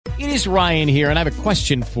It is Ryan here, and I have a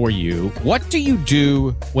question for you. What do you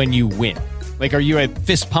do when you win? Like, are you a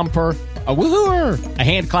fist pumper, a woohooer, a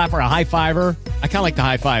hand clapper, a high fiver? I kind of like the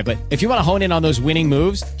high five, but if you want to hone in on those winning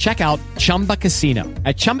moves, check out Chumba Casino.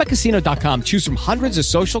 At ChumbaCasino.com, choose from hundreds of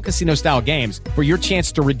social casino-style games for your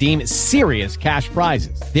chance to redeem serious cash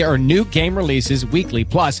prizes. There are new game releases weekly,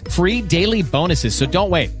 plus free daily bonuses. So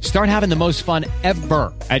don't wait. Start having the most fun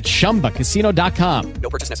ever at ChumbaCasino.com.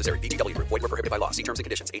 No purchase necessary. VGW Group. Void where prohibited by law. See terms and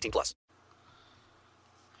conditions. 18+.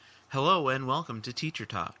 Hello and welcome to Teacher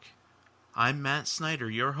Talk. I'm Matt Snyder,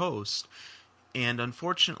 your host, and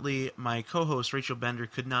unfortunately, my co-host Rachel Bender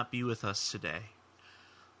could not be with us today.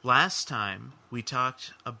 Last time, we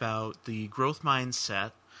talked about the growth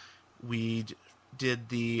mindset, we did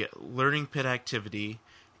the learning pit activity,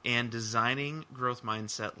 and designing growth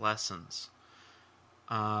mindset lessons.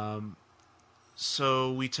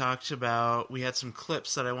 So we talked about, we had some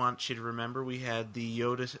clips that I want you to remember. We had the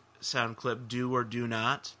Yoda sound clip, do or do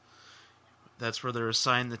not. That's where they're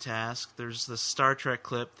assigned the task. There's the Star Trek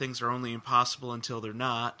clip, things are only impossible until they're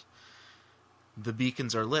not. The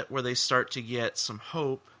beacons are lit, where they start to get some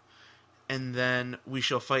hope. And then We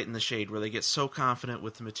Shall Fight in the Shade, where they get so confident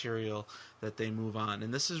with the material that they move on.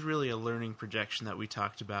 And this is really a learning projection that we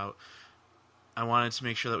talked about. I wanted to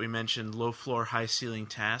make sure that we mentioned low floor, high ceiling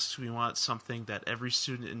tasks. We want something that every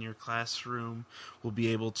student in your classroom will be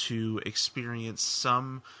able to experience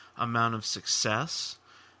some amount of success.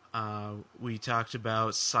 We talked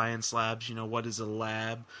about science labs, what is a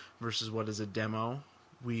lab versus what is a demo.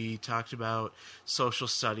 We talked about social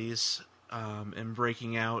studies and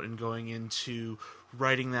breaking out and going into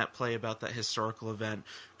writing that play about that historical event,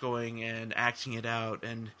 going and acting it out.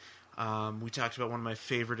 And we talked about one of my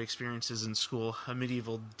favorite experiences in school, a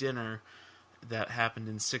medieval dinner that happened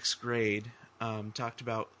in 6th grade. Talked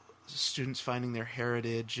about students finding their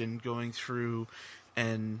heritage and going through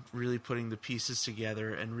and really putting the pieces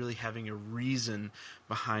together and really having a reason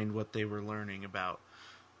behind what they were learning about.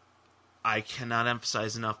 I cannot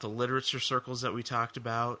emphasize enough the literature circles that we talked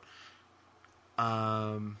about.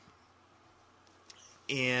 And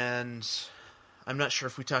I'm not sure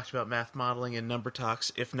if we talked about math modeling and number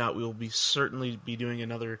talks. If not, we will certainly be doing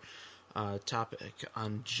another topic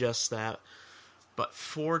on just that. But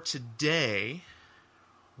for today,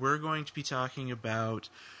 we're going to be talking about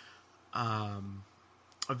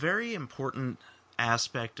a very important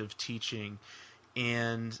aspect of teaching,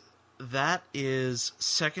 and that is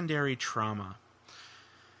secondary trauma.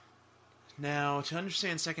 Now, to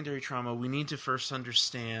understand secondary trauma, we need to first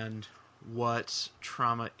understand what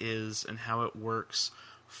trauma is and how it works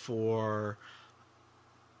for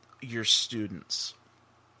your students.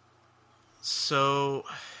 So,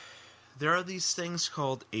 there are these things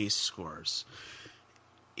called ACE scores,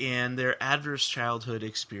 and they're adverse childhood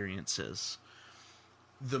experiences.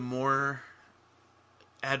 The more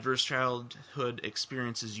adverse childhood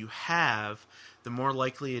experiences you have, the more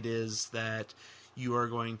likely it is that you are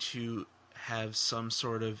going to have some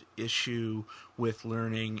sort of issue with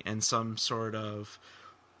learning and some sort of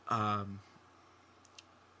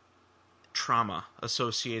trauma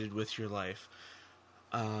associated with your life.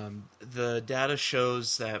 The data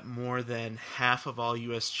shows that more than half of all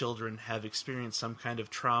U.S. children have experienced some kind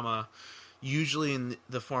of trauma, usually in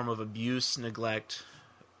the form of abuse, neglect,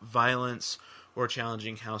 violence, or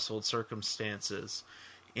challenging household circumstances.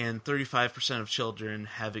 And 35% of children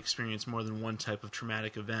have experienced more than one type of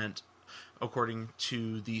traumatic event, according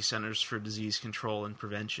to the Centers for Disease Control and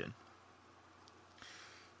Prevention.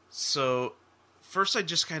 So, first I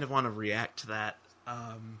just kind of want to react to that.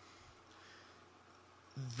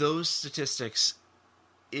 Those statistics,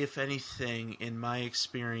 if anything, in my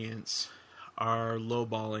experience, are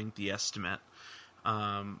lowballing the estimate.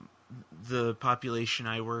 The population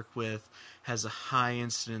I work with has a high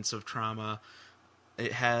incidence of trauma.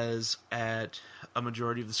 It has at a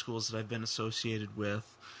majority of the schools that I've been associated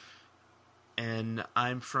with. And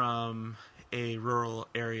I'm from a rural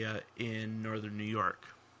area in northern New York.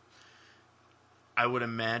 I would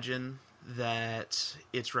imagine that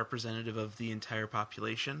it's representative of the entire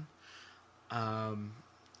population. And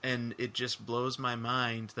it just blows my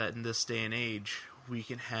mind that in this day and age, we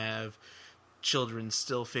can have children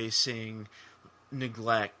still facing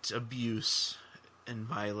neglect, abuse, and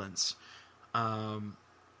violence. I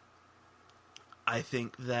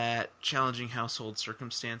think that challenging household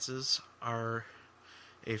circumstances are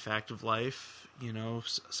a fact of life.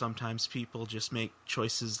 Sometimes people just make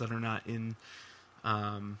choices that are not in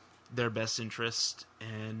their best interest,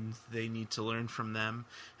 and they need to learn from them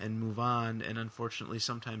and move on. And unfortunately,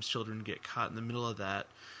 sometimes children get caught in the middle of that.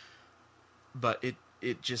 But it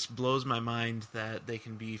it just blows my mind that they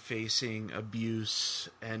can be facing abuse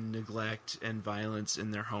and neglect and violence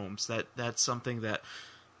in their homes. That's something that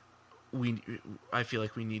I feel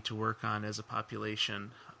like we need to work on as a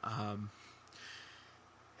population.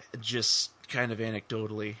 Just kind of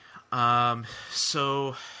anecdotally.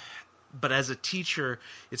 But as a teacher,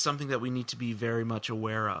 it's something that we need to be very much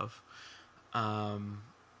aware of.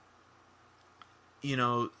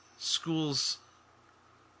 Schools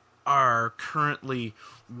are currently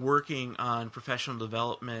working on professional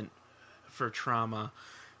development for trauma,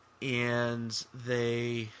 and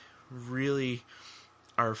they really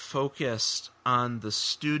are focused on the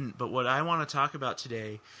student. But what I want to talk about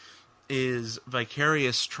today is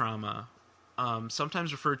vicarious trauma,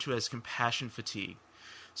 sometimes referred to as compassion fatigue.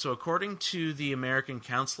 So according to the American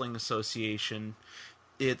Counseling Association,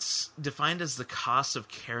 it's defined as the cost of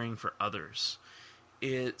caring for others.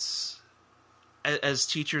 It's, as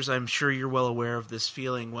teachers, I'm sure you're well aware of this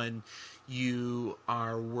feeling when you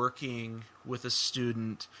are working with a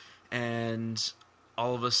student and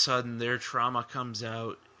all of a sudden their trauma comes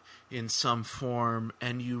out in some form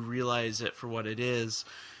and you realize it for what it is.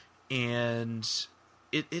 And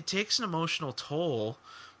it takes an emotional toll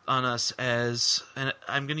on us as, and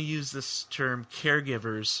I'm going to use this term,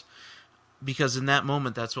 caregivers, because in that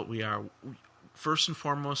moment, that's what we are. First and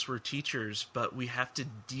foremost, we're teachers, but we have to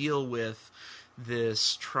deal with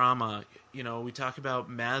this trauma. We talk about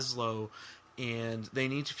Maslow, and they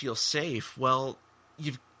need to feel safe. Well,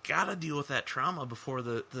 you've got to deal with that trauma before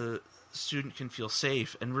the student can feel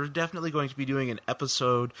safe. And we're definitely going to be doing an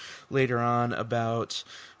episode later on about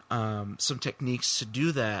some techniques to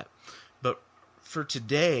do that. But for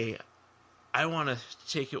today, I want to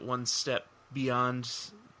take it one step beyond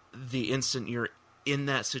the instant you're in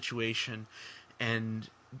that situation, and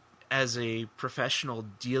as a professional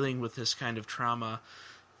dealing with this kind of trauma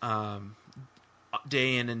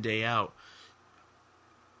day in and day out.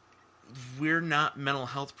 We're not mental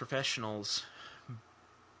health professionals,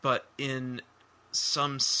 but in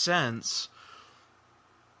some sense,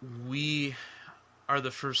 we are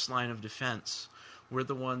the first line of defense. We're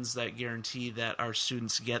the ones that guarantee that our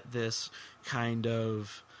students get this kind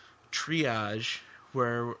of triage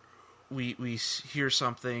where we hear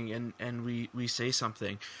something and we say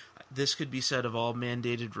something. This could be said of all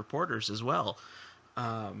mandated reporters as well.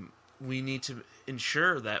 We need to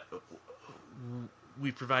ensure that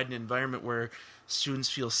we provide an environment where students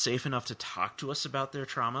feel safe enough to talk to us about their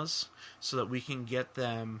traumas so that we can get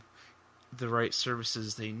them the right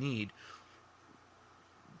services they need.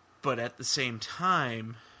 But at the same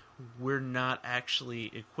time, we're not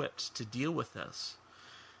actually equipped to deal with this.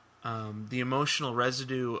 The emotional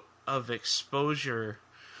residue of exposure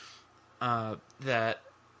that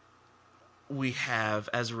we have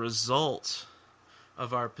as a result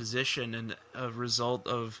of our position and a result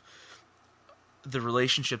of the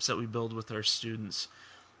relationships that we build with our students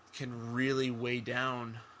can really weigh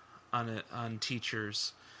down on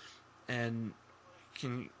teachers and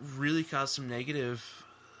can really cause some negative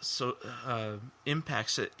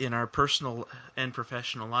impacts in our personal and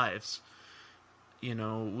professional lives.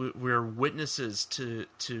 We're witnesses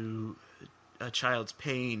to a child's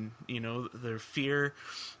pain, their fear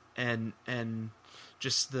and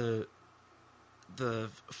just the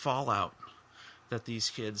fallout that these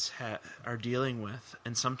kids are dealing with.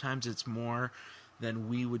 And sometimes it's more than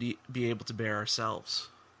we would be able to bear ourselves.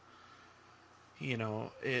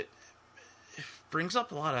 It brings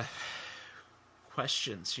up a lot of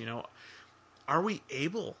questions. Are we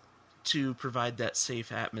able to provide that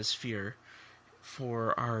safe atmosphere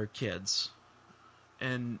for our kids?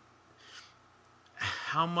 And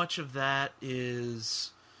how much of that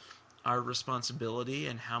is our responsibility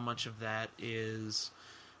and how much of that is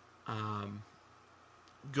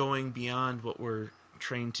going beyond what we're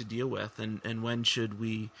trained to deal with, and when should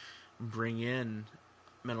we bring in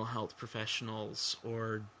mental health professionals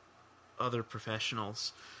or other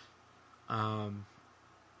professionals?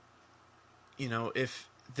 If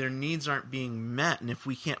their needs aren't being met, and if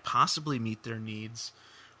we can't possibly meet their needs,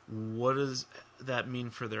 what does that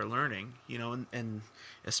mean for their learning? And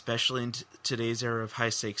especially in today's era of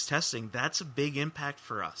high-stakes testing, that's a big impact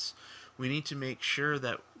for us. We need to make sure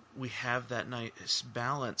that we have that nice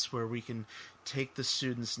balance where we can take the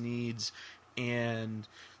students' needs and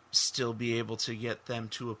still be able to get them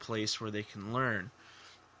to a place where they can learn.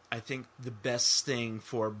 I think the best thing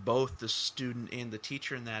for both the student and the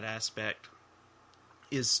teacher in that aspect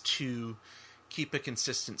is to keep a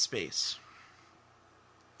consistent space.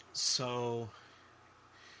 So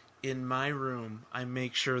in my room, I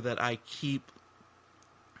make sure that I keep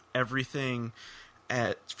everything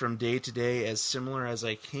from day to day as similar as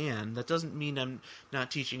I can. That doesn't mean I'm not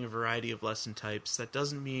teaching a variety of lesson types. That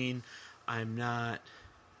doesn't mean I'm not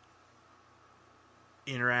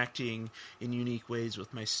interacting in unique ways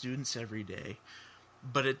with my students every day.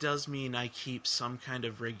 But it does mean I keep some kind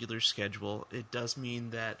of regular schedule. It does mean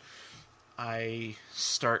that I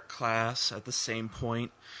start class at the same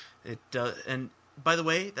point. It does, and by the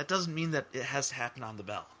way, that doesn't mean that it has to happen on the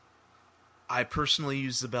bell. I personally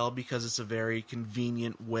use the bell because it's a very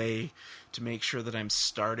convenient way to make sure that I'm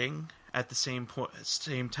starting at the same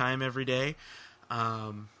time every day.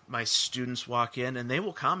 My students walk in and they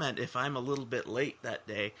will comment if I'm a little bit late that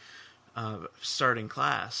day starting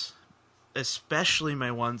class, especially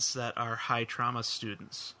my ones that are high trauma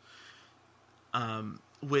students,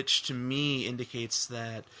 which to me indicates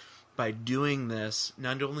that by doing this,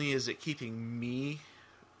 not only is it keeping me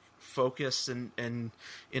focused and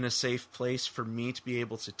in a safe place for me to be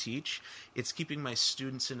able to teach, it's keeping my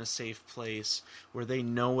students in a safe place where they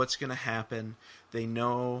know what's going to happen. They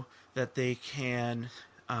know that they can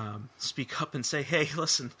speak up and say, hey,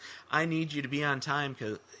 listen, I need you to be on time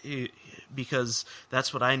because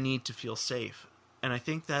that's what I need to feel safe. And I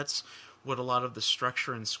think that's what a lot of the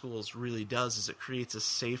structure in schools really does, is it creates a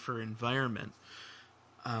safer environment.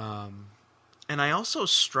 And I also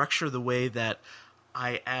structure the way that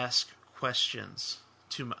I ask questions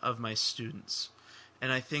of my students. And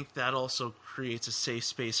I think that also creates a safe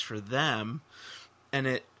space for them. And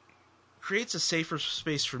it creates a safer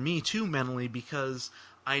space for me too, mentally, because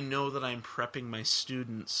I know that I'm prepping my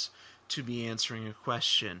students to be answering a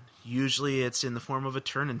question. Usually it's in the form of a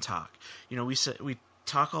turn and talk. You know, we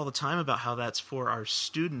talk all the time about how that's for our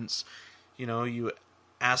students. You know, you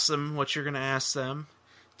ask them what you're going to ask them,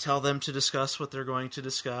 tell them to discuss what they're going to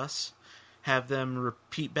discuss, have them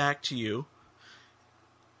repeat back to you,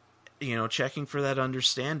 you know, checking for that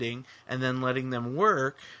understanding, and then letting them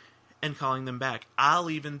work and calling them back. I'll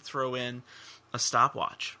even throw in a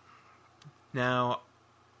stopwatch. Now,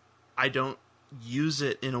 I don't use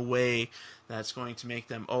it in a way that's going to make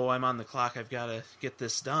them, oh, I'm on the clock, I've got to get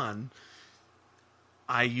this done.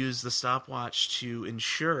 I use the stopwatch to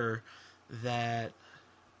ensure that,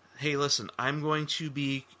 hey, listen, I'm going to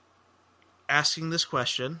be asking this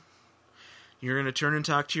question. You're going to turn and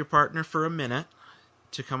talk to your partner for a minute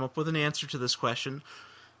to come up with an answer to this question.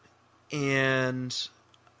 And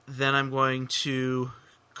then I'm going to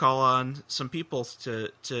call on some people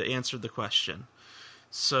to answer the question.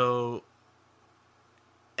 So,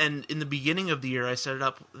 and in the beginning of the year, I set it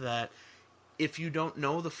up that if you don't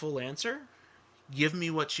know the full answer, give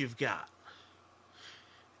me what you've got.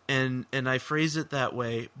 And I phrase it that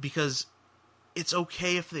way because it's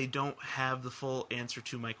okay if they don't have the full answer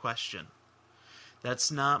to my question.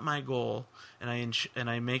 That's not my goal, and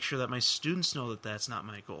I make sure that my students know that that's not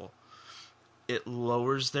my goal. It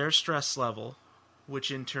lowers their stress level,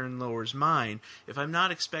 which in turn lowers mine. If I'm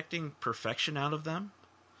not expecting perfection out of them,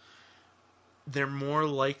 they're more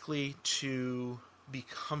likely to be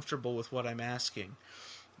comfortable with what I'm asking.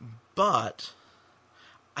 But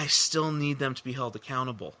I still need them to be held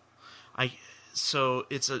accountable. So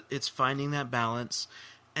it's finding that balance,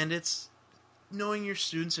 and it's knowing your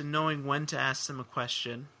students and knowing when to ask them a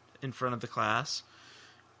question in front of the class.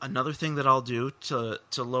 Another thing that I'll do to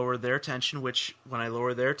lower their tension, which when I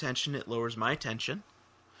lower their tension, it lowers my tension,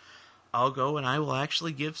 I'll go and I will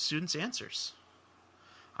actually give students answers.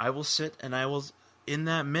 I will sit and I will, in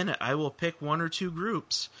that minute, I will pick one or two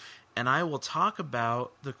groups and I will talk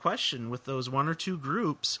about the question with those one or two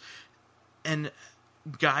groups and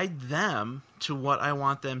guide them to what I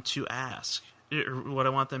want them to ask, or what I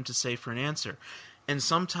want them to say for an answer. And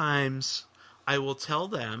sometimes I will tell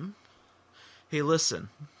them, hey, listen,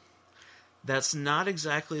 that's not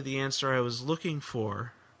exactly the answer I was looking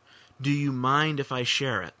for. Do you mind if I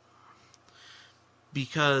share it?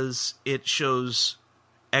 Because it shows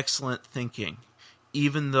excellent thinking.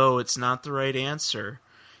 Even though it's not the right answer,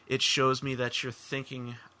 it shows me that you're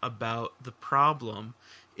thinking about the problem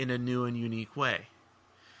in a new and unique way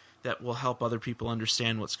that will help other people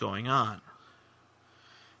understand what's going on.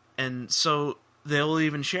 And so they'll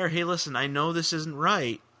even share, hey, listen, I know this isn't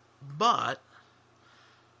right, but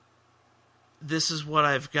this is what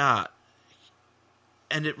I've got.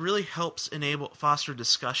 And it really helps foster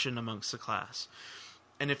discussion amongst the class.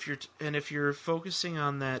 And if you're focusing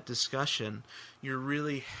on that discussion, you're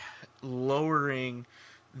really lowering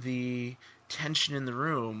the tension in the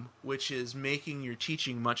room, which is making your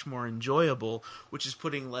teaching much more enjoyable, which is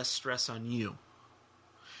putting less stress on you.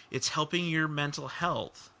 It's helping your mental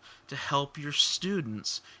health to help your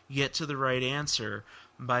students get to the right answer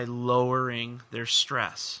by lowering their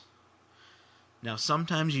stress. Now,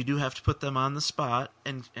 sometimes you do have to put them on the spot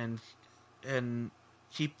and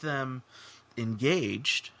keep them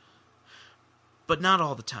engaged, but not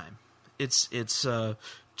all the time. It's a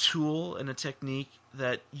tool and a technique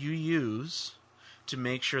that you use to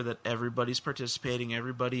make sure that everybody's participating,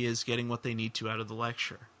 everybody is getting what they need to out of the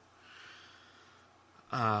lecture.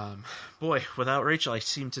 Boy, without Rachel, I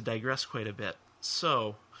seem to digress quite a bit.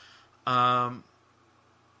 So, but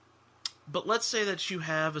let's say that you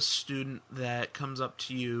have a student that comes up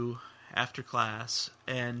to you after class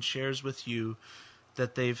and shares with you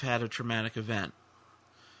that they've had a traumatic event.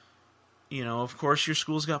 You know, of course, your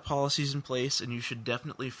school's got policies in place, and you should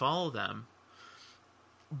definitely follow them.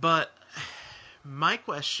 But my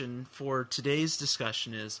question for today's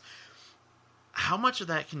discussion is, how much of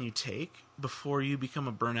that can you take before you become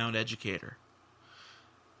a burnout educator?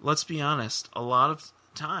 Let's be honest, a lot of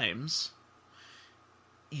times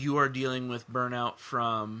you are dealing with burnout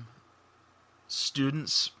from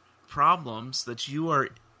students' problems that you are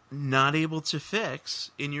not able to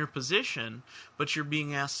fix in your position, but you're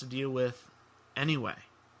being asked to deal with anyway.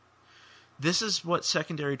 This is what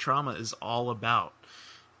secondary trauma is all about.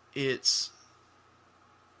 It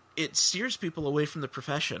steers people away from the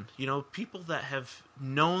profession. You know, people that have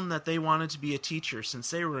known that they wanted to be a teacher since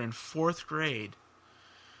they were in 4th grade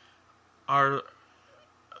are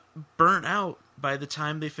burnt out by the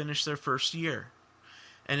time they finish their first year.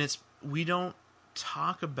 And we don't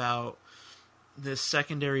talk about this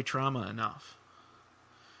secondary trauma enough.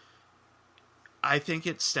 I think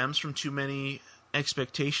it stems from too many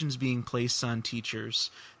expectations being placed on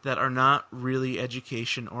teachers that are not really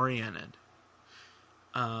education oriented.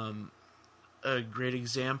 A great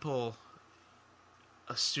example,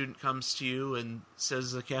 a student comes to you and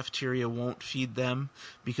says the cafeteria won't feed them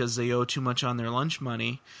because they owe too much on their lunch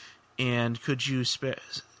money, and could you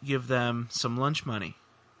give them some lunch money?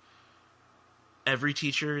 Every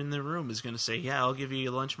teacher in the room is going to say, yeah, I'll give you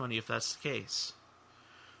your lunch money if that's the case.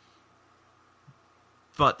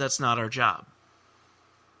 But that's not our job.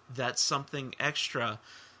 That's something extra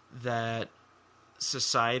that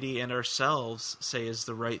society and ourselves say is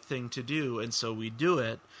the right thing to do, and so we do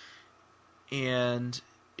it. And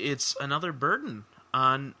it's another burden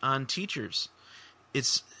on teachers.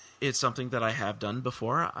 It's something that I have done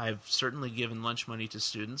before. I've certainly given lunch money to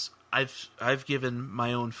students. I've given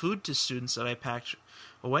my own food to students that I packed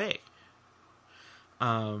away,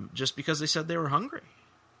 just because they said they were hungry.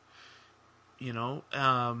 You know,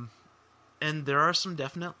 and there are some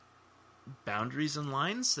definite boundaries and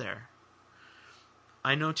lines there.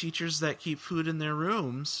 I know teachers that keep food in their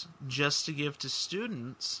rooms just to give to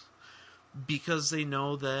students because they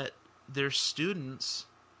know that their students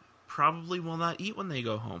probably will not eat when they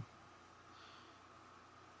go home.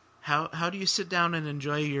 How do you sit down and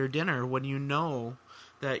enjoy your dinner when you know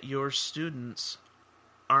that your students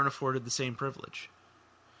aren't afforded the same privilege?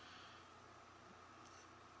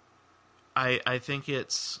 I think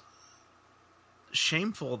it's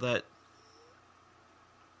shameful that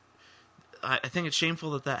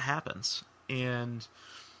that happens, and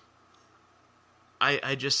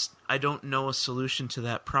I don't know a solution to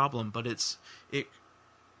that problem, but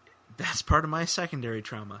that's part of my secondary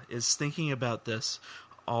trauma, is thinking about this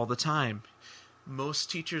all the time. Most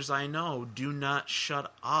teachers I know do not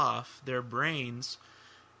shut off their brains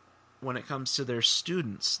when it comes to their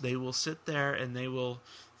students. They will sit there and they will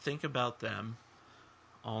think about them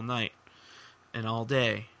all night and all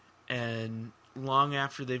day and long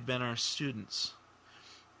after they've been our students.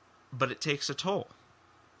 But it takes a toll.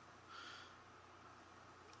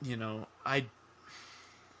 You know, I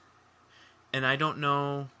don't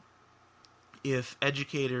know if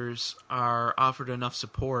educators are offered enough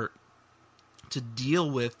support to deal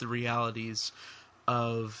with the realities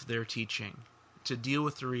of their teaching, to deal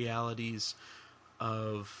with the realities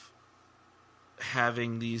of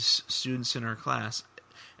having these students in our class.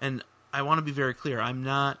 And I want to be very clear. I'm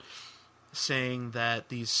not saying that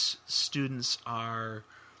these students are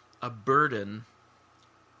a burden.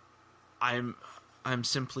 I'm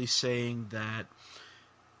simply saying that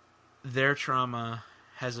their trauma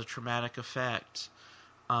has a traumatic effect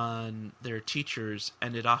on their teachers,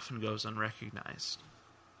 and it often goes unrecognized.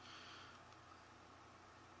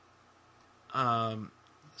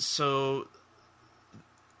 So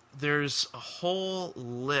there's a whole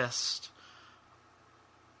list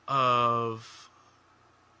of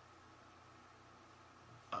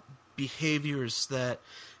behaviors that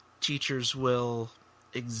teachers will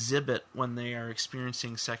exhibit when they are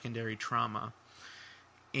experiencing secondary trauma.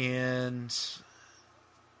 And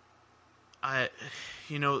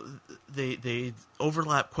they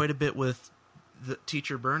overlap quite a bit with the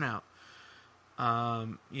teacher burnout.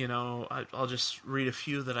 I'll just read a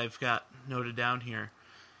few that I've got noted down here.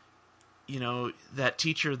 That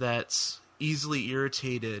teacher that's easily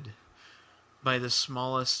irritated by the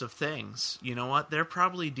smallest of things, you know what? They're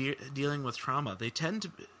probably dealing with trauma. They tend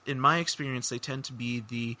to, in my experience, they tend to be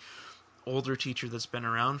the older teacher that's been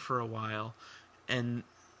around for a while, and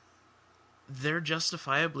they're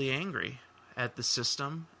justifiably angry at the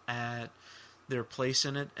system, at their place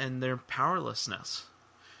in it, and their powerlessness.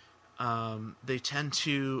 They tend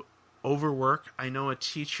to overwork. I know a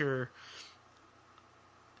teacher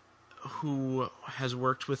who has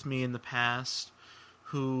worked with me in the past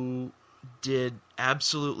who did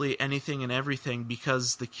absolutely anything and everything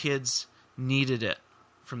because the kids needed it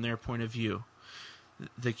from their point of view.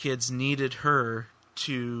 The kids needed her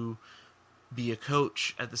to be a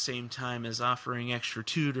coach at the same time as offering extra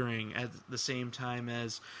tutoring, at the same time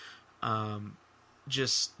as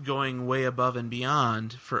just going way above and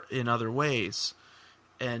beyond in other ways.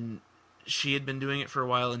 And she had been doing it for a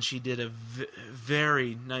while, and she did a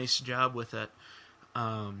very nice job with it.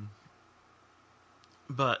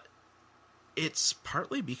 But it's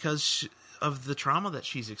partly because of the trauma that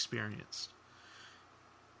she's experienced.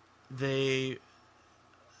 They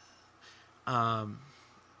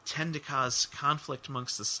tend to cause conflict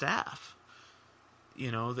amongst the staff.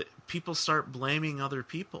 That people start blaming other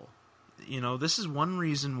people. This is one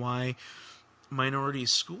reason why minority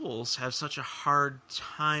schools have such a hard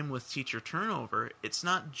time with teacher turnover. It's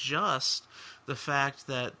not just the fact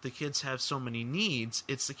that the kids have so many needs.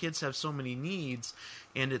 It's the kids have so many needs,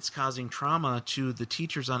 and it's causing trauma to the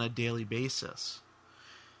teachers on a daily basis.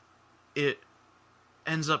 It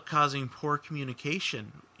ends up causing poor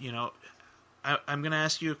communication. I'm going to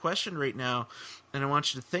ask you a question right now, and I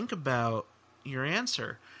want you to think about your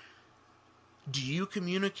answer. Do you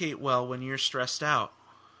communicate well when you're stressed out?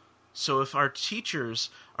 So if our teachers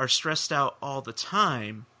are stressed out all the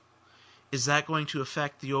time, is that going to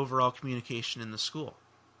affect the overall communication in the school?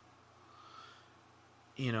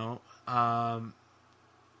 This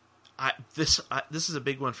is a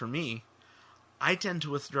big one for me. I tend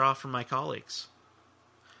to withdraw from my colleagues.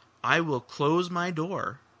 I will close my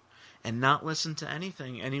door and not listen to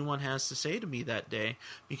anything anyone has to say to me that day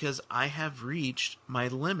because I have reached my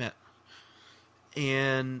limit.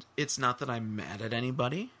 And it's not that I'm mad at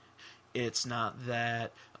anybody. It's not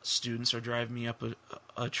that students are driving me up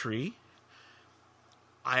a tree.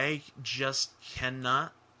 I just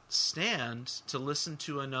cannot stand to listen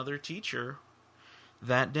to another teacher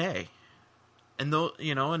that day. And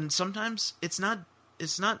and sometimes it's not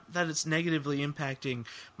that it's negatively impacting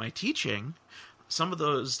my teaching. Some of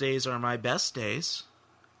those days are my best days.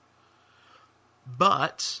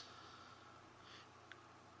 But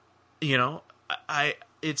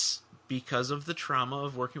it's because of the trauma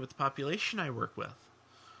of working with the population I work with.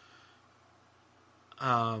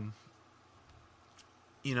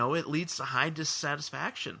 It leads to high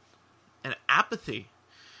dissatisfaction and apathy.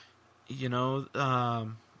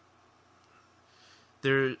 And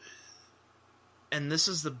this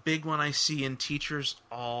is the big one I see in teachers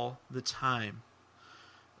all the time.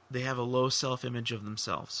 They have a low self-image of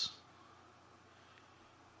themselves.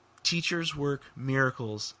 Teachers work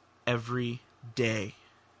miracles every day.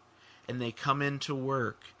 And they come into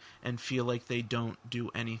work and feel like they don't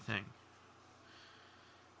do anything.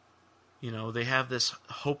 They have this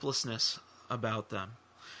hopelessness about them.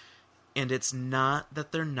 And it's not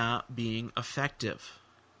that they're not being effective.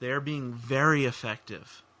 They are being very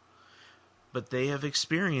effective. But they have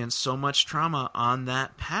experienced so much trauma on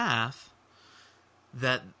that path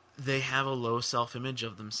that they have a low self-image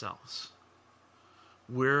of themselves.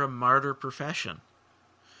 We're a martyr profession.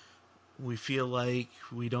 We feel like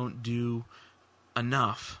we don't do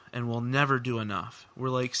enough, and we'll never do enough. We're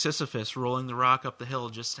like Sisyphus rolling the rock up the hill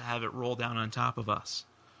just to have it roll down on top of us.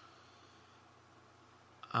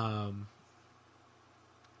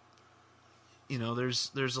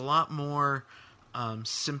 There's a lot more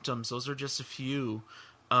symptoms. Those are just a few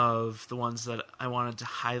of the ones that I wanted to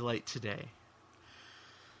highlight today.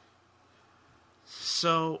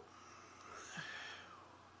 So,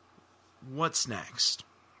 what's next?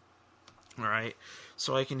 All right,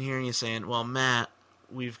 so I can hear you saying, well, Matt,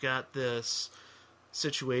 we've got this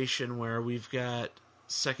situation where we've got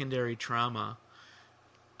secondary trauma,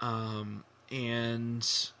 and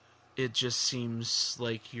it just seems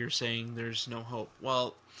like you're saying there's no hope.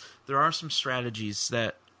 Well, there are some strategies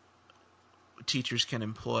that teachers can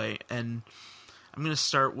employ, and I'm going to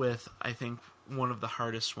start with, I think, one of the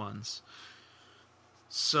hardest ones.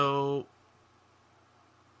 So,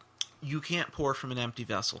 you can't pour from an empty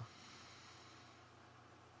vessel.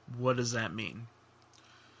 What does that mean?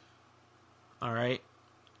 All right.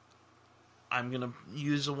 I'm going to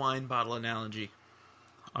use a wine bottle analogy.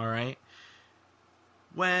 All right?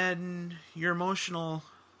 When your emotional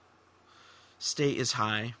state is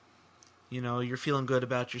high, you're feeling good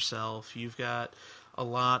about yourself, you've got a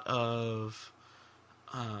lot of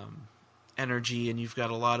energy, and you've got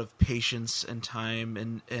a lot of patience and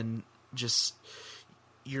time, and just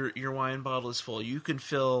your wine bottle is full. You can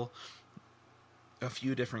fill a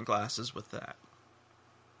few different glasses with that.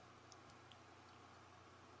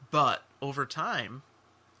 But over time,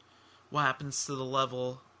 what happens to the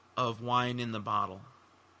level of wine in the bottle?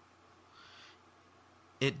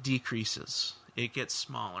 It decreases. It gets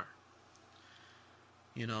smaller.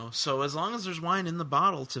 So as long as there's wine in the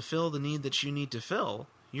bottle to fill the need that you need to fill,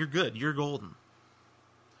 you're good. You're golden.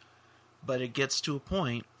 But it gets to a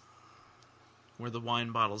point where the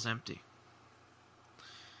wine bottle's empty.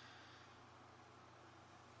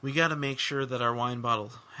 We got to make sure that our wine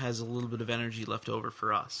bottle has a little bit of energy left over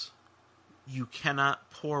for us. You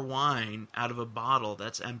cannot pour wine out of a bottle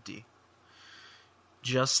that's empty.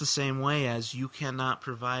 Just the same way as you cannot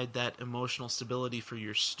provide that emotional stability for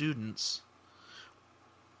your students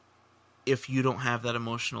if you don't have that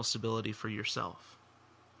emotional stability for yourself.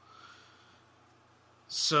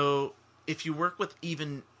 So if you work with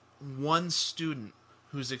even one student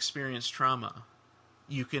who's experienced trauma,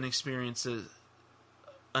 you can experience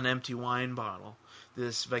an empty wine bottle,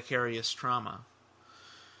 this vicarious trauma.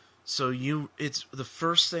 So it's the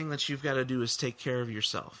first thing that you've got to do is take care of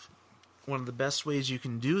yourself. One of the best ways you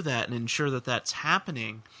can do that and ensure that that's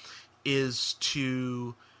happening is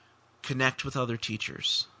to connect with other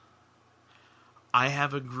teachers. I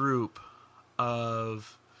have a group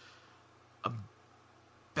of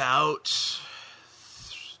about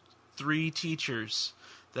 3 teachers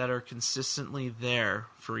that are consistently there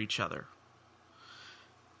for each other.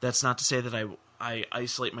 That's not to say that I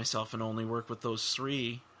isolate myself and only work with those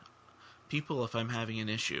 3 people if I'm having an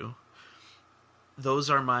issue. Those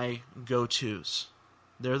are my go-tos.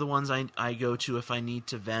 They're the ones I go to if I need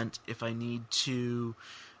to vent, if I need to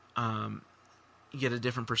get a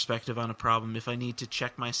different perspective on a problem, if I need to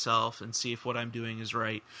check myself and see if what I'm doing is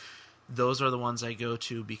right. Those are the ones I go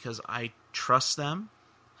to because I trust them,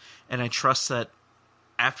 and I trust that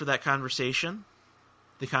after that conversation,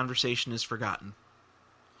 the conversation is forgotten.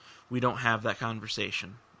 We don't have that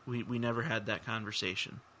conversation. We never had that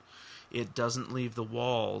conversation. It doesn't leave the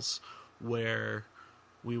walls where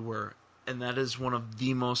we were. And that is one of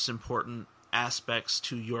the most important aspects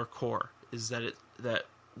to your core, is that that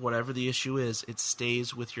whatever the issue is, it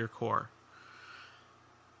stays with your core.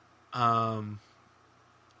 You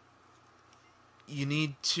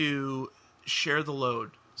need to share the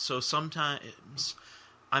load. So sometimes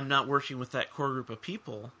I'm not working with that core group of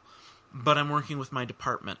people, but I'm working with my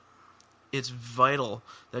department. It's vital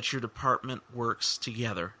that your department works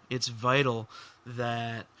together. It's vital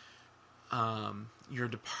that your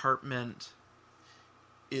department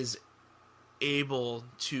is able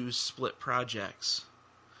to split projects.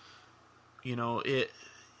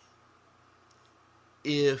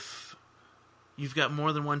 If you've got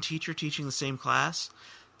more than one teacher teaching the same class,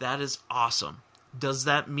 that is awesome. Does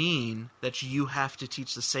that mean that you have to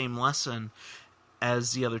teach the same lesson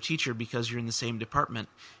as the other teacher because you're in the same department?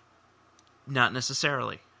 Not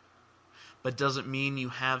necessarily. But does it mean you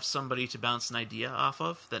have somebody to bounce an idea off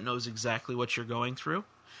of that knows exactly what you're going through?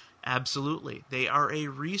 Absolutely. They are a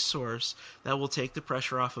resource that will take the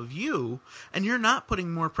pressure off of you, and you're not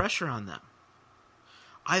putting more pressure on them.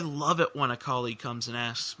 I love it when a colleague comes and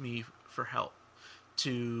asks me for help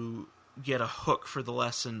to get a hook for the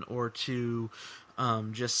lesson, or to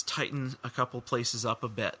just tighten a couple places up a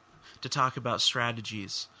bit, to talk about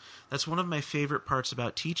strategies. That's one of my favorite parts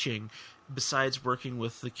about teaching, besides working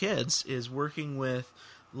with the kids, is working with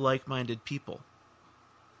like-minded people.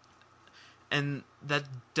 And that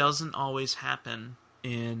doesn't always happen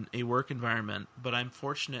in a work environment, but I'm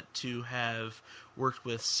fortunate to have worked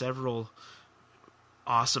with several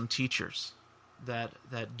awesome teachers that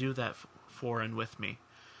do that for and with me.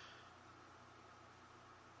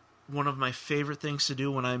 One of my favorite things to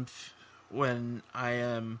do when I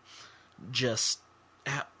am just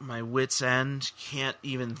at my wit's end, can't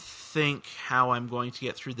even think how I'm going to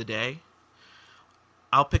get through the day,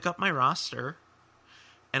 I'll pick up my roster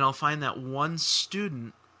and I'll find that one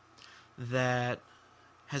student that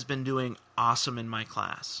has been doing awesome in my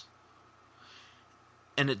class.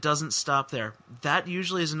 And it doesn't stop there. That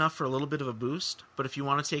usually is enough for a little bit of a boost, but if you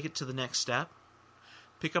want to take it to the next step,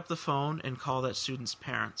 pick up the phone and call that student's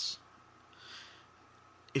parents.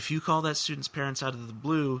 If you call that student's parents out of the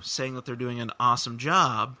blue saying that they're doing an awesome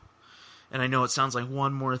job, and I know it sounds like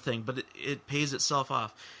one more thing, but it pays itself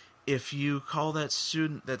off. if you call that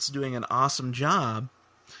student that's doing an awesome job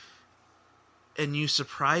and you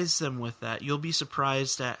surprise them with that, you'll be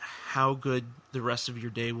surprised at how good the rest of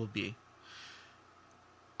your day will be.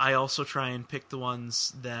 I also try and pick the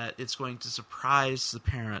ones that it's going to surprise the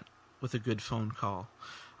parent with a good phone call.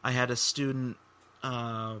 I had a student,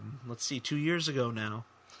 2 years ago now,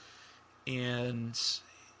 and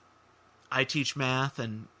I teach math,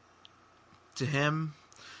 and to him,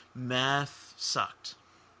 math sucked.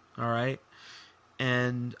 All right?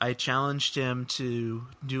 And I challenged him to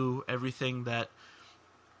do everything that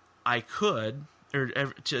I could, or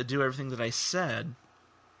to do everything that I said,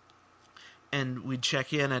 and we'd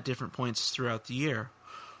check in at different points throughout the year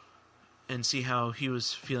and see how he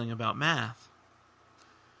was feeling about math.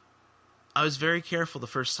 I was very careful the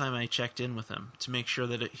first time I checked in with him to make sure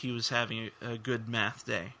that he was having a good math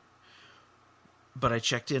day. But I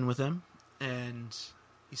checked in with him, and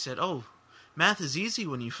he said, "Oh, math is easy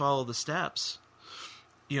when you follow the steps."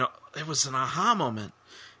 It was an aha moment.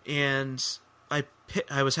 And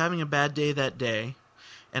I was having a bad day that day,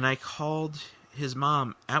 and I called his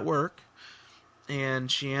mom at work, and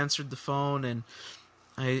she answered the phone, and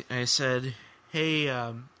I said, "Hey,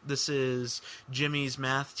 this is Jimmy's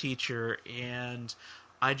math teacher, and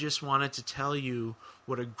I just wanted to tell you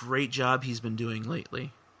what a great job he's been doing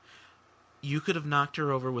lately. You could have knocked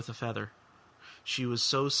her over with a feather." She was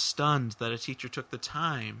so stunned that a teacher took the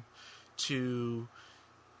time to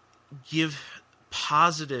give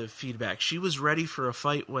positive feedback. She was ready for a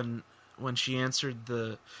fight when she answered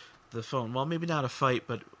the phone. Well, maybe not a fight,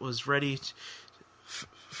 but was ready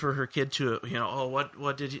for her kid to,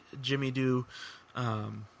 what did Jimmy do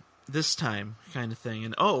this time, kind of thing.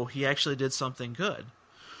 And, he actually did something good.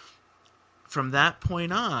 From that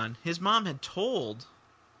point on, his mom had told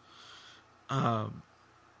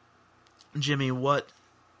Jimmy what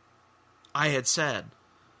I had said.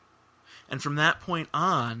 And from that point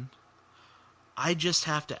on, I just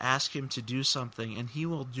have to ask him to do something, and he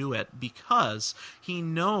will do it because he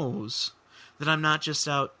knows that I'm not just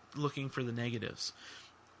out looking for the negatives.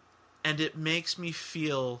 And it makes me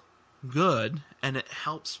feel good, and it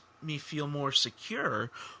helps me feel more secure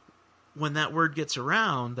when that word gets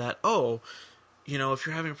around that, if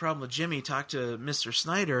you're having a problem with Jimmy, talk to Mr.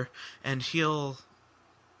 Snyder, and he'll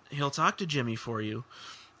talk to Jimmy for you.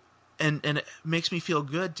 And it makes me feel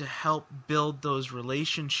good to help build those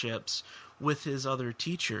relationships with his other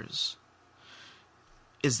teachers.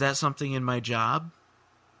 Is that something in my job?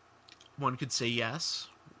 One could say yes.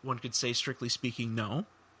 One could say, strictly speaking, no.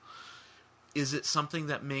 Is it something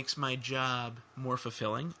that makes my job more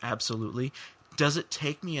fulfilling? Absolutely. Does it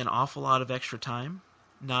take me an awful lot of extra time?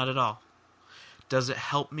 Not at all. Does it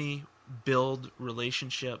help me build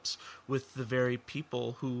relationships with the very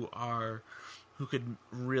people who could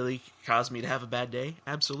really cause me to have a bad day?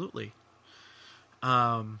 Absolutely.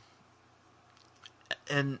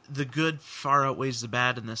 And the good far outweighs the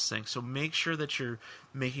bad in this thing. So make sure that you're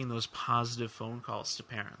making those positive phone calls to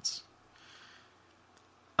parents.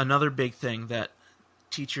 Another big thing that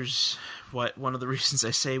teachers, one of the reasons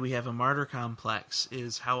I say we have a martyr complex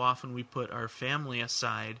is how often we put our family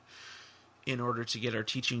aside in order to get our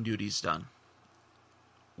teaching duties done.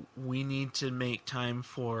 We need to make time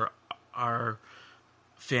for our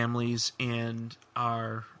families and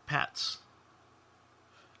our pets.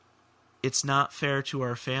 It's not fair to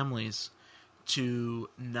our families to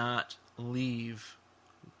not leave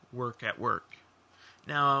work at work.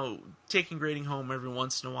 Now, taking grading home every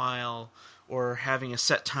once in a while or having a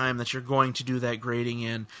set time that you're going to do that grading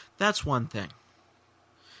in, that's one thing.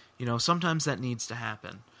 Sometimes that needs to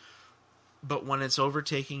happen. But when it's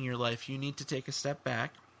overtaking your life, you need to take a step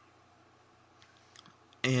back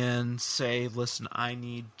and say, listen, I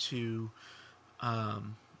need to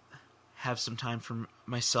have some time for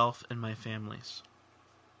myself and my families.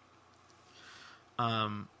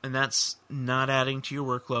 And that's not adding to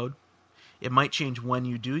your workload. It might change when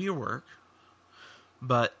you do your work,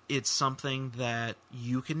 but it's something that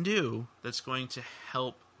you can do that's going to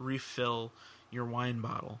help refill your wine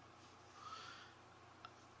bottle.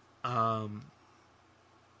 And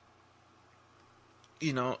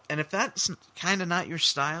if that's kind of not your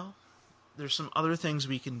style, there's some other things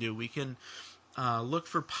we can do. We can look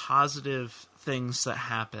for positive things that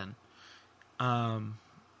happen.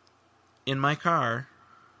 In my car,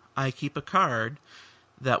 I keep a card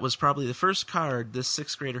that was probably the first card this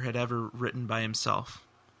sixth grader had ever written by himself,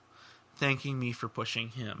 thanking me for pushing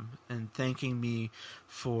him and thanking me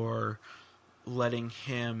for letting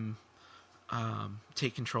him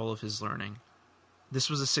take control of his learning.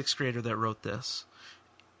 This was a sixth grader that wrote this,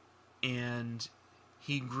 and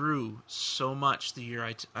he grew so much the year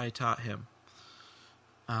I taught him.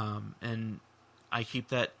 And I keep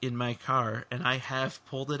that in my car, and I have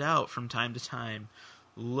pulled it out from time to time,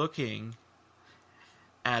 looking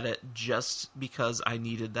at it just because I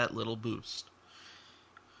needed that little boost.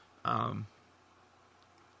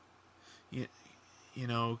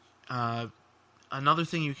 Another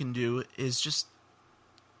thing you can do is just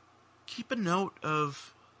keep a note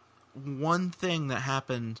of one thing that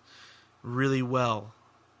happened really well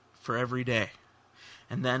for every day.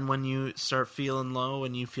 And then when you start feeling low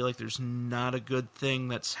and you feel like there's not a good thing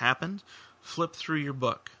that's happened, flip through your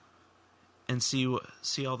book and see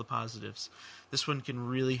all the positives. This one can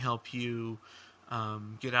really help you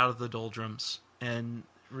get out of the doldrums and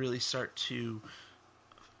really start to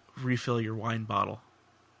refill your wine bottle.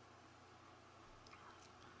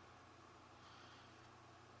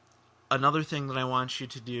 Another thing that I want you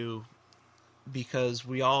to do, because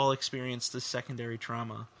we all experience this secondary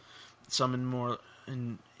trauma, some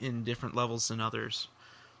in different levels than others,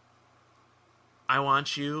 I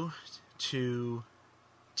want you to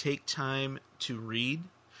take time to read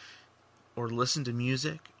or listen to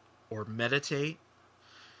music or meditate.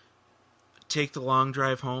 Take the long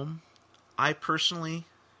drive home. I personally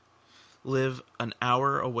live an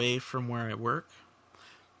hour away from where I work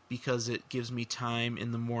because it gives me time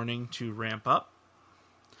in the morning to ramp up,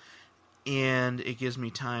 and it gives me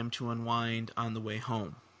time to unwind on the way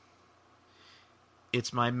home.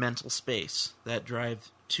 It's my mental space, that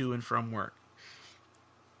drive to and from work.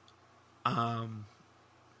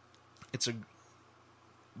 It's a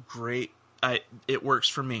great... it works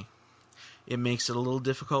for me. It makes it a little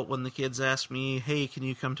difficult when the kids ask me, hey, can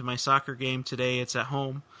you come to my soccer game today? It's at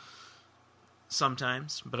home.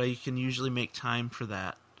 Sometimes, but I can usually make time for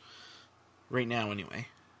that. Right now, anyway.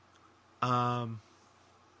 Watch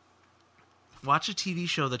a TV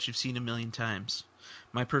show that you've seen a million times.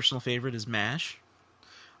 My personal favorite is MASH.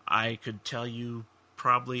 I could tell you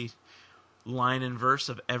probably line and verse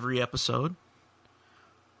of every episode,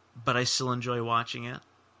 but I still enjoy watching it.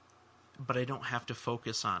 But I don't have to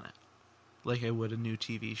focus on it like I would a new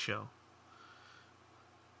TV show.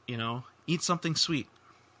 Eat something sweet.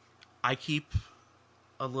 I keep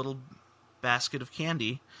a little basket of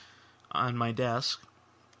candy on my desk.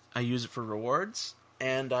 I use it for rewards,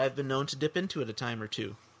 and I've been known to dip into it a time or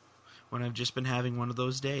two when I've just been having one of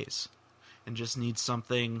those days and just need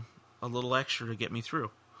something a little extra to get me through.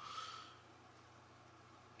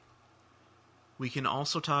 We can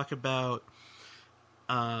also talk about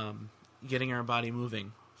getting our body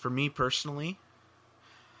moving. For me personally,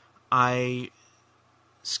 I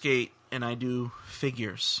skate and I do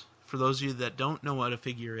figures. For those of you that don't know what a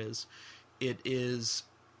figure is, it is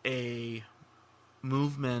a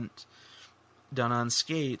movement done on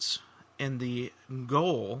skates, and the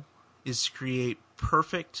goal is to create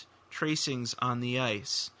perfect tracings on the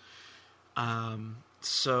ice.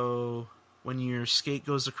 So when your skate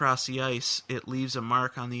goes across the ice, it leaves a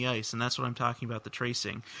mark on the ice, and that's what I'm talking about, the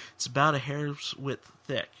tracing. It's about a hair's width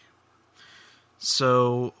thick.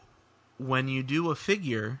 So when you do a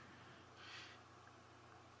figure,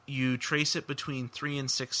 you trace it between 3 and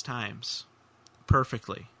 6 times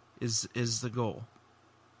perfectly is the goal.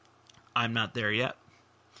 I'm not there yet.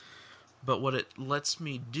 But what it lets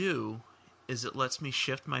me do is it lets me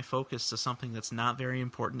shift my focus to something that's not very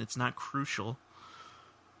important. It's not crucial.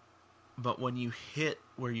 But when you hit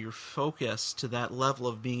where you're focused to that level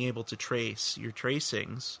of being able to trace your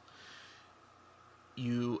tracings,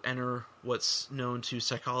 you enter what's known to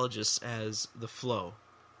psychologists as the flow.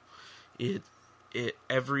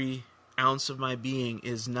 Every ounce of my being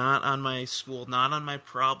is not on my school, not on my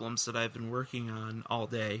problems that I've been working on all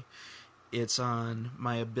day. It's on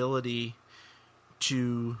my ability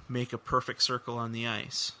to make a perfect circle on the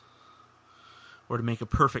ice, or to make a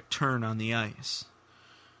perfect turn on the ice.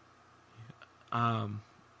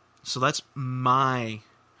 So that's my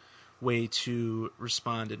way to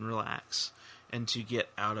respond and relax and to get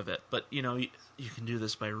out of it. But, you can do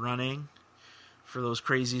this by running. For those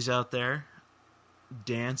crazies out there,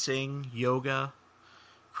 dancing, yoga,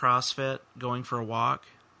 CrossFit, going for a walk.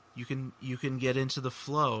 You can get into the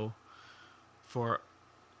flow for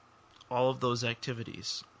all of those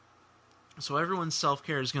activities. So everyone's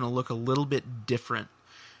self-care is going to look a little bit different.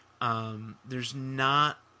 There's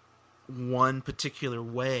not one particular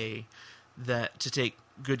way to take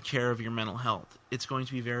good care of your mental health. It's going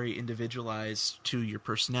to be very individualized to your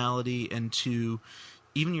personality and to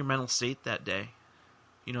even your mental state that day.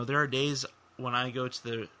 There are days when I go to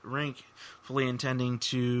the rink fully intending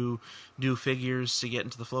to do figures to get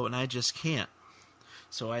into the flow, and I just can't.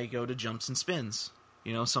 So I go to jumps and spins,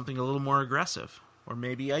 something a little more aggressive, or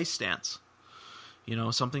maybe ice dance,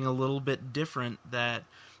 something a little bit different that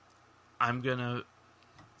I'm going to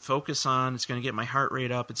focus on. It's going to get my heart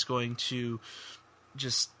rate up. It's going to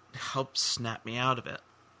just help snap me out of it.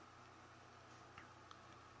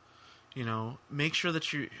 Make sure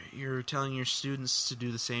that you're telling your students to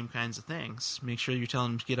do the same kinds of things. Make sure you're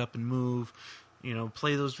telling them to get up and move.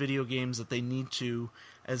 Play those video games that they need to,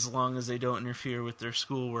 as long as they don't interfere with their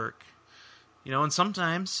schoolwork. And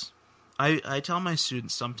sometimes, I tell my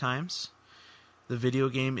students, sometimes the video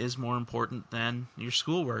game is more important than your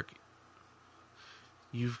schoolwork.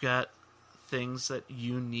 You've got things that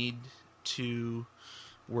you need to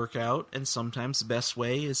work out, and sometimes the best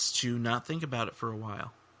way is to not think about it for a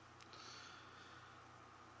while.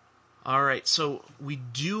 All right, so we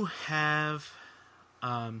do have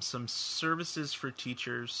some services for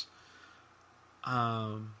teachers.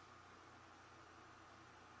 Go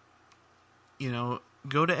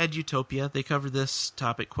to Edutopia. They cover this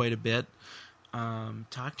topic quite a bit.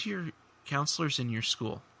 Talk to your counselors in your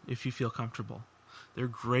school if you feel comfortable. They're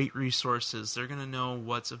great resources. They're going to know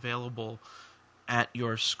what's available at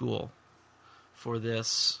your school for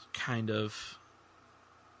this kind of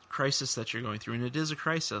crisis that you're going through, and it is a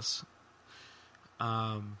crisis.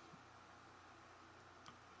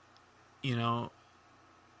 You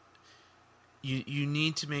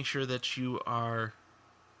need to make sure that you are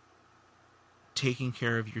taking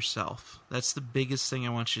care of yourself. That's the biggest thing I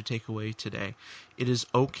want you to take away today. It is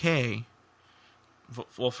okay.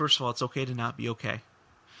 Well, first of all, it's okay to not be okay.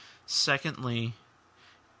 Secondly,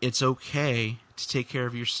 it's okay to take care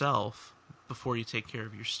of yourself before you take care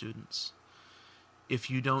of your students. If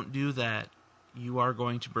you don't do that, you are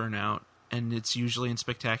going to burn out, and it's usually in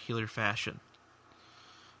spectacular fashion.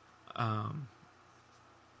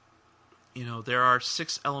 There are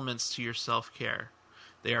 6 elements to your self-care.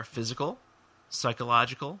 They are physical,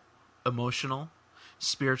 psychological, emotional,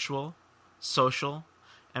 spiritual, social,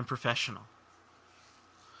 and professional.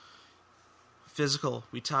 Physical,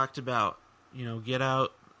 we talked about, get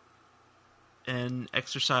out and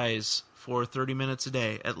exercise for 30 minutes a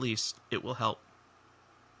day, at least. It will help.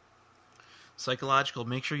 Psychological,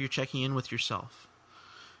 make sure you're checking in with yourself.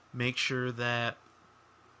 Make sure that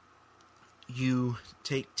you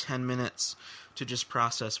take 10 minutes to just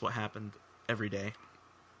process what happened every day.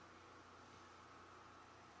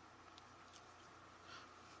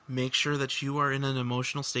 Make sure that you are in an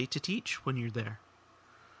emotional state to teach when you're there.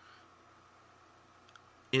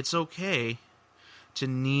 It's okay to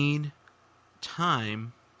need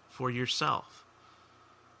time for yourself.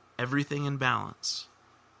 Everything in balance.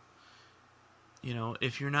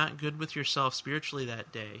 If you're not good with yourself spiritually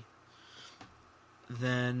that day,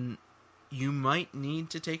 then you might need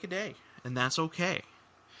to take a day, and that's okay.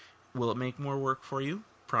 Will it make more work for you?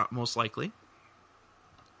 Most likely.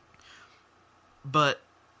 But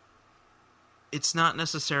it's not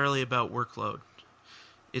necessarily about workload.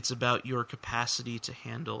 It's about your capacity to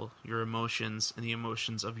handle your emotions and the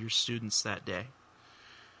emotions of your students that day.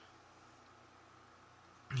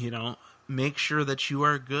 Make sure that you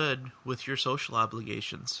are good with your social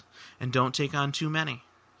obligations and don't take on too many.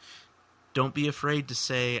 Don't be afraid to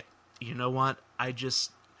say, you know what, I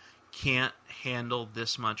just can't handle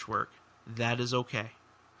this much work. That is okay.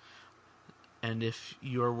 And if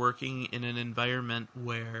you're working in an environment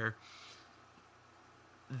where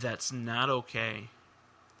that's not okay,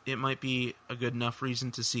 it might be a good enough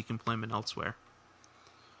reason to seek employment elsewhere.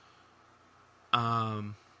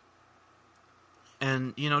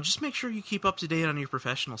 And, just make sure you keep up to date on your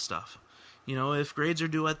professional stuff. If grades are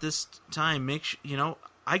due at this time,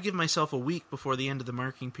 I give myself a week before the end of the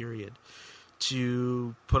marking period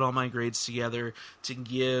to put all my grades together, to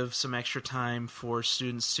give some extra time for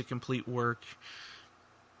students to complete work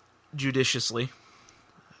judiciously.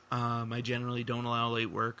 I generally don't allow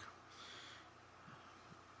late work.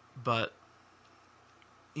 But,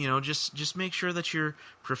 just make sure that your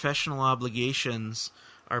professional obligations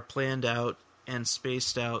are planned out and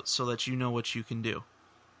spaced out so that you know what you can do.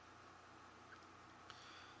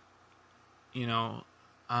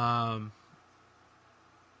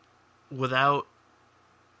 Without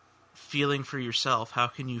feeling for yourself, how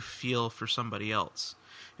can you feel for somebody else?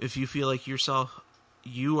 If you feel like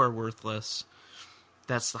you are worthless,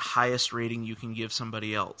 that's the highest rating you can give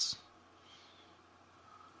somebody else.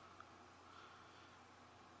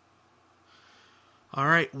 All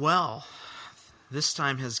right, well, this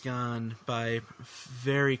time has gone by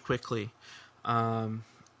very quickly.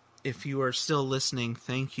 If you are still listening,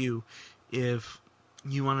 thank you. If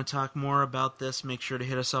you want to talk more about this, make sure to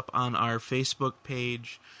hit us up on our Facebook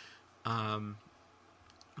page,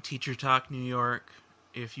 Teacher Talk New York.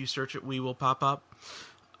 If you search it, we will pop up.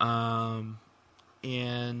 And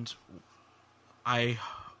I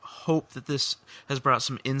hope that this has brought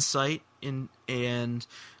some insight in and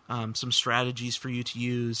some strategies for you to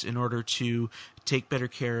use in order to take better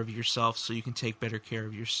care of yourself so you can take better care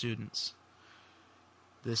of your students.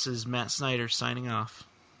 This is Matt Snyder signing off.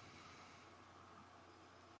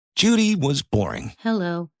 Judy was boring.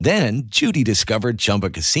 Hello. Then Judy discovered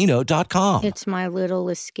ChumbaCasino.com. It's my little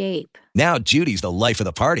escape. Now Judy's the life of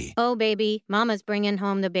the party. Oh, baby, mama's bringing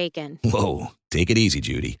home the bacon. Whoa, take it easy,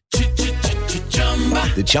 Judy.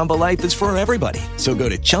 The Chumba life is for everybody. So go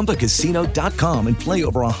to ChumbaCasino.com and play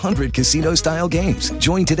over 100 casino-style games.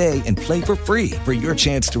 Join today and play for free for your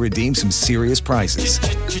chance to redeem some serious prizes.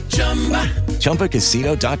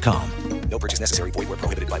 ChumbaCasino.com. No purchase necessary. Void where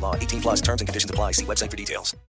prohibited by law. 18 plus terms and conditions apply. See website for details.